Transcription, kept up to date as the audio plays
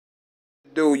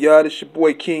Dude, y'all, this your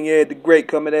boy King Ed the Great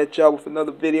coming at y'all with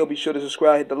another video. Be sure to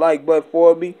subscribe, hit the like button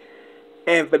for me.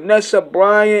 And Vanessa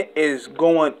Bryant is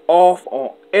going off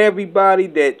on everybody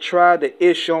that tried to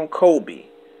ish on Kobe.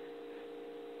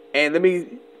 And let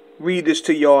me read this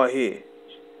to y'all here.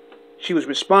 She was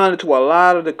responding to a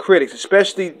lot of the critics,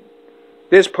 especially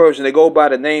this person. They go by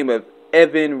the name of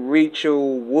Evan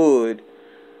Rachel Wood.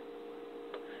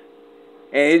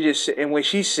 And when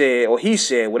she said, or he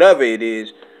said, whatever it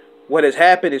is, what has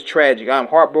happened is tragic. I'm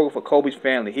heartbroken for Kobe's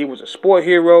family. He was a sport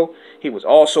hero. He was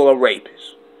also a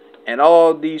rapist. And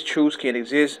all these truths can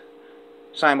exist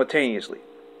simultaneously.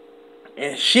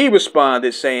 And she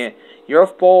responded saying, your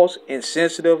false,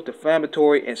 insensitive,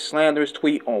 defamatory, and slanderous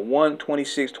tweet on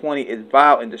 1/26/20 is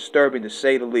vile and disturbing to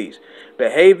say the least.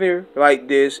 Behavior like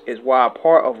this is why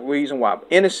part of the reason why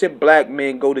innocent black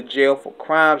men go to jail for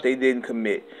crimes they didn't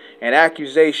commit. An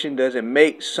accusation doesn't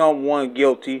make someone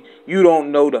guilty. You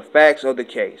don't know the facts of the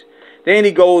case. Then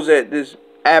he goes at this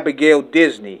Abigail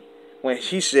Disney when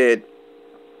she said,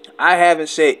 I haven't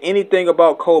said anything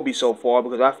about Kobe so far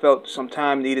because I felt some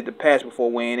time needed to pass before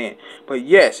weighing in. But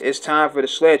yes, it's time for the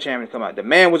sledgehammer to come out. The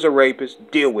man was a rapist.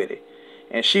 Deal with it.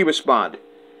 And she responded,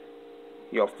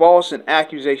 your false and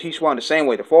accusation, he responded the same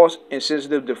way. The false,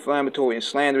 insensitive, defamatory, and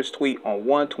slanderous tweet on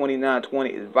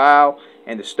 1/29/20 is vile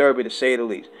and disturbing to say the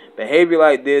least. Behavior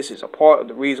like this is a part of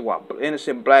the reason why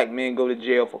innocent black men go to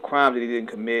jail for crimes that they didn't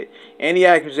commit. Any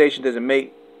accusation doesn't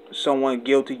make someone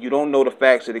guilty. You don't know the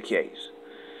facts of the case.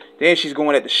 Then she's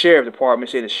going at the sheriff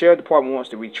department, saying the sheriff department wants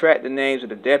to retract the names of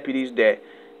the deputies that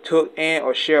took and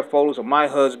or shared photos of my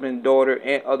husband, daughter,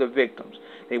 and other victims.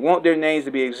 They want their names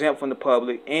to be exempt from the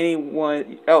public.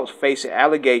 Anyone else facing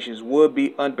allegations would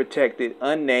be unprotected,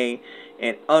 unnamed,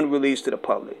 and unreleased to the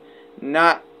public.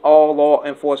 Not all law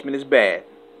enforcement is bad.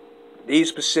 These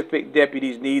specific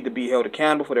deputies need to be held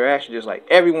accountable for their actions just like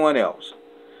everyone else.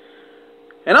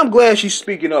 And I'm glad she's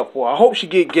speaking up for her. I hope she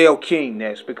get Gayle King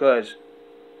next because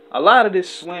a lot of this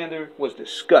slander was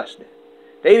disgusting.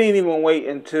 They didn't even wait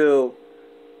until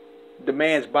the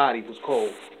man's body was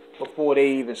cold before they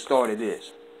even started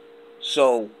this.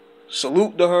 So,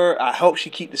 salute to her. I hope she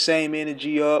keep the same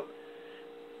energy up.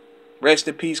 Rest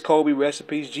in peace, Kobe. Rest in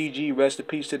peace, Gigi. Rest in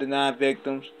peace to the 9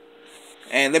 victims.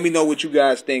 And let me know what you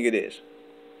guys think of this.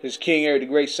 This is King Eric the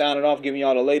Great signing off, giving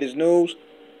y'all the latest news.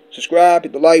 Subscribe,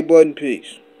 hit the like button.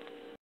 Peace.